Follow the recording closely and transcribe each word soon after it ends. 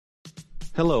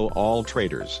Hello all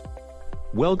traders.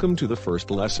 Welcome to the first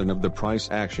lesson of the Price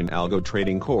Action Algo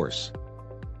Trading course.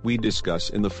 We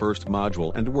discuss in the first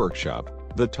module and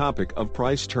workshop the topic of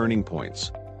price turning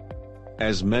points.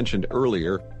 As mentioned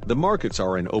earlier, the markets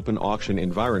are an open auction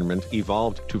environment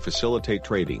evolved to facilitate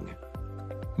trading.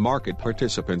 Market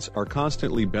participants are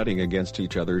constantly betting against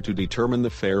each other to determine the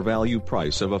fair value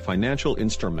price of a financial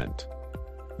instrument.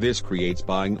 This creates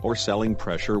buying or selling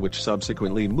pressure, which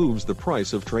subsequently moves the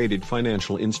price of traded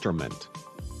financial instrument.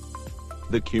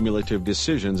 The cumulative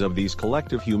decisions of these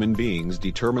collective human beings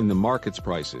determine the market's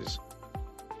prices.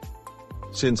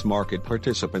 Since market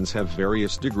participants have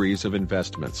various degrees of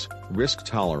investments, risk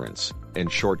tolerance,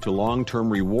 and short to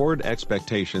long-term reward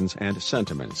expectations and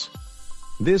sentiments,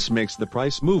 this makes the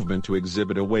price movement to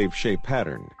exhibit a wave-shape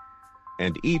pattern.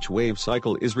 And each wave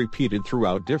cycle is repeated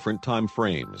throughout different time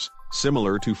frames,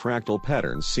 similar to fractal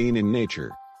patterns seen in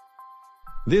nature.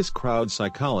 This crowd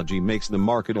psychology makes the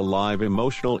market a live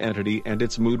emotional entity, and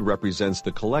its mood represents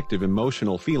the collective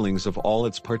emotional feelings of all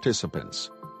its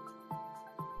participants.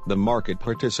 The market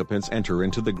participants enter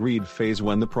into the greed phase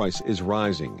when the price is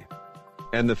rising,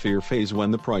 and the fear phase when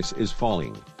the price is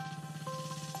falling.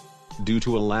 Due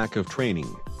to a lack of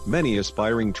training, many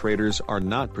aspiring traders are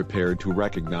not prepared to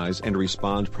recognize and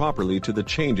respond properly to the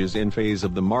changes in phase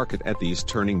of the market at these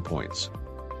turning points.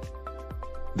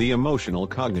 The emotional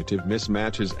cognitive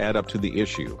mismatches add up to the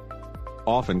issue,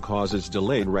 often causes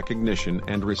delayed recognition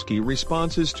and risky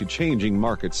responses to changing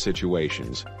market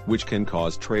situations, which can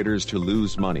cause traders to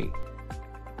lose money.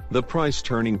 The price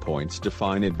turning points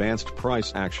define advanced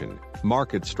price action,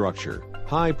 market structure,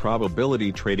 high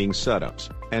probability trading setups,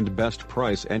 and best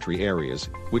price entry areas,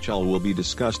 which all will be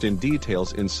discussed in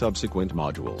details in subsequent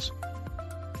modules.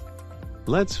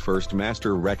 Let's first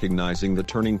master recognizing the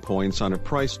turning points on a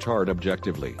price chart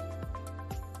objectively,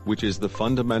 which is the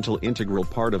fundamental integral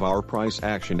part of our price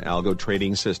action algo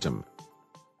trading system.